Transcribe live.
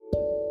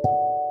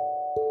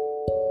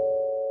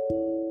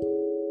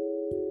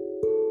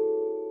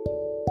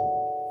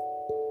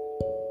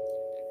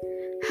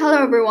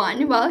Hello,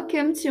 everyone.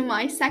 Welcome to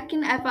my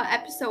second ever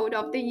episode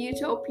of the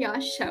Utopia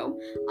show.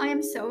 I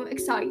am so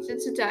excited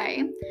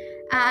today.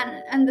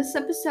 And in this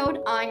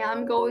episode, I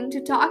am going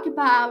to talk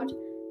about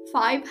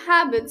 5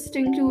 habits to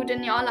include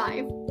in your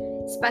life,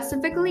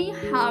 specifically,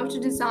 how to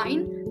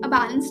design a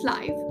balanced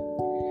life.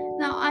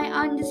 Now, I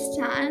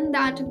understand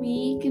that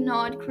we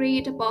cannot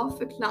create a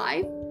perfect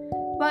life,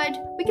 but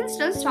we can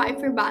still strive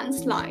for a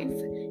balanced life.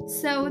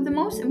 So, the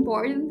most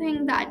important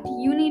thing that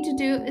you need to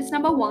do is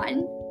number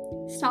one,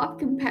 stop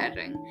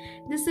comparing.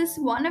 This is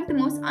one of the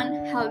most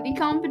unhealthy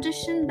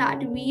competition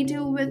that we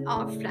do with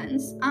our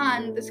friends,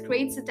 and this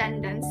creates a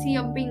tendency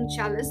of being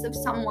jealous of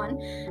someone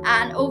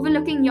and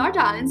overlooking your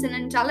talents and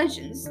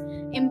intelligence.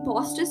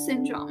 Imposter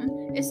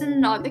syndrome is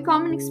another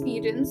common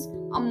experience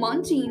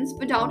among teens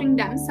for doubting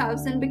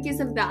themselves, and because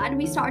of that,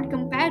 we start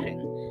comparing.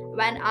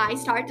 When I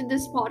started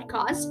this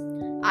podcast,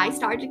 I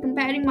started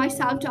comparing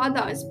myself to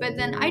others, but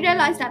then I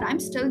realized that I'm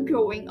still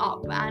growing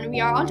up and we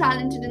are all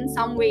talented in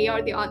some way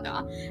or the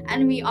other,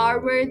 and we are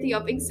worthy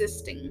of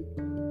existing.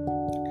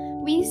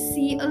 We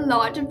see a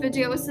lot of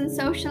videos on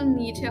social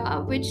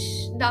media which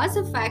does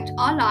affect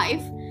our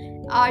life,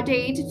 our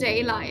day to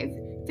day life.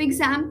 For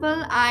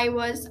example, I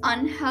was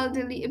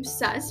unhealthily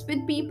obsessed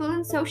with people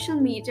on social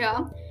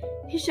media.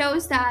 It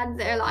shows that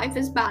their life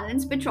is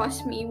balanced, but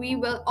trust me, we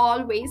will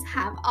always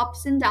have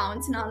ups and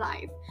downs in our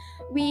life.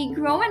 We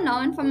grow and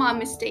learn from our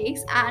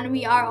mistakes, and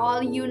we are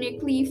all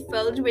uniquely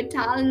filled with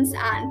talents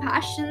and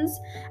passions.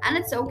 And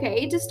it's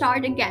okay to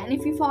start again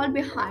if you fall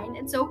behind.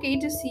 It's okay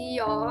to see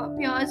your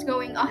peers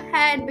going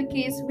ahead,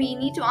 because we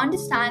need to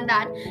understand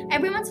that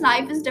everyone's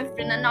life is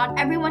different and not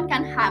everyone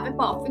can have a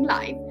perfect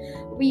life.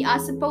 We are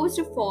supposed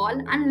to fall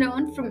and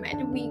learn from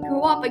it. We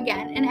grow up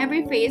again in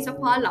every phase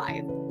of our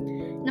life.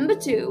 Number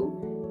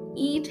two,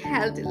 eat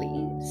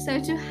healthily.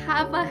 So, to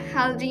have a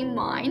healthy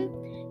mind,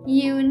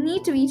 you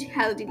need to eat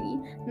healthily.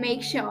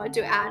 Make sure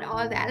to add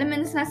all the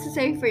elements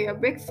necessary for your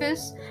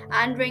breakfast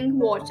and drink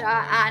water,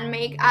 and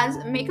make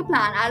a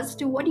plan as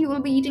to what you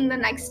will be eating the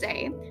next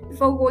day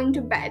before going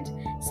to bed.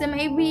 So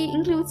maybe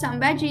include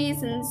some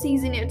veggies and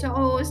season your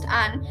toast,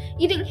 and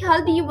eating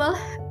healthy will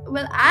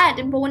add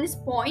a bonus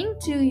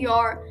point to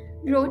your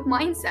growth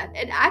mindset.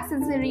 It acts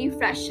as a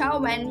refresher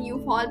when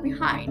you fall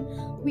behind.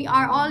 We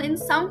are all in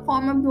some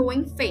form of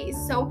growing phase,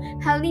 so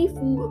healthy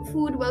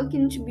food will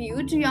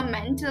contribute to your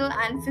mental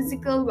and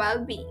physical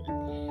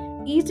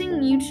well-being. Eating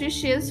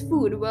nutritious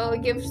food will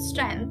give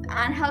strength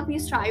and help you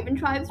strive and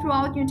thrive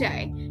throughout your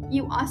day.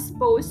 You are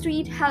supposed to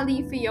eat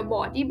healthy for your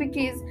body,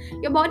 because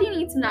your body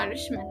needs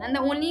nourishment, and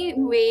the only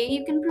way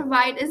you can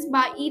provide is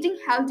by eating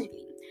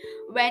healthily.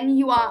 When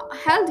you are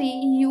healthy,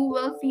 you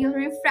will feel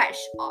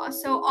refreshed.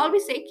 So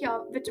always take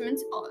your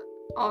vitamins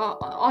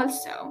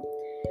also.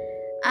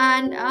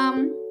 And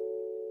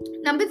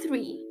number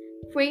three,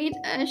 create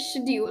a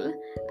schedule.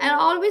 I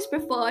always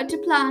prefer to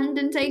plan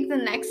than take the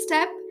next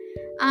step.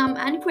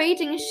 And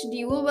creating a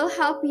schedule will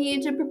help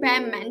you to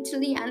prepare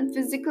mentally and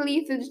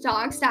physically for the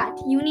tasks that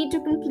you need to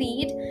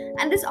complete.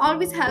 And this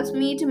always helps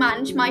me to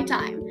manage my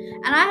time.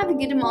 And I have a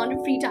good amount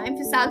of free time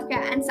for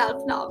self-care and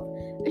self-love.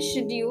 A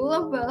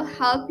schedule will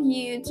help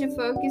you to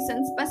focus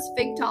on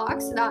specific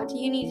tasks that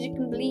you need to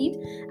complete,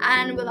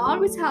 and will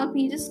always help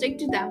you to stick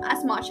to them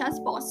as much as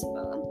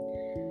possible.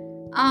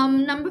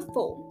 Number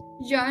four,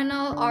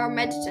 journal or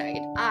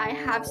meditate. I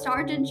have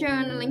started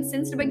journaling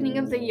since the beginning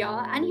of the year,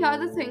 and here are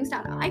the things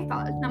that I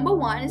felt. Number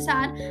one is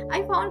that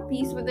I found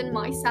peace within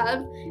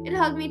myself. It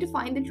helped me to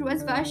find the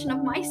truest version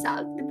of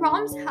myself. The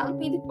prompts helped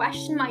me to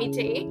question my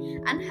day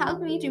and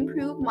helped me to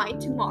improve my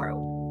tomorrow.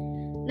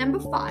 Number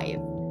five,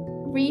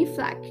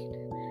 reflect,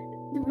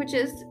 which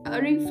is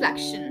a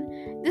reflection.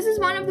 This is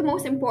one of the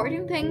most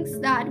important things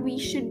that we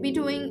should be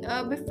doing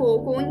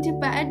before going to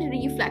bed.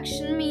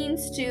 Reflection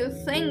means to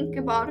think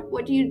about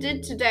what you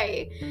did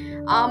today.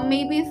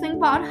 Maybe think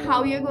about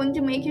how you're going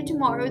to make your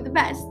tomorrow the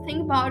best.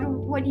 Think about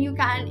what you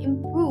can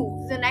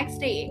improve the next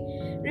day.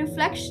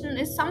 Reflection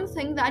is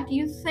something that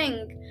you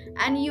think,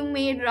 and you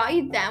may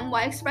write them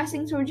while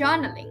expressing through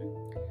journaling.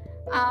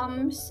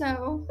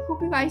 So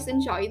hope you guys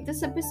enjoyed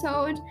this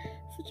episode.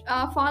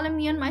 Follow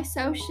me on my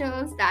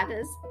socials, that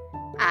is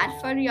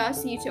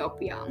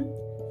 @FariyasUtopia.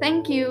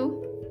 Thank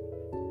you.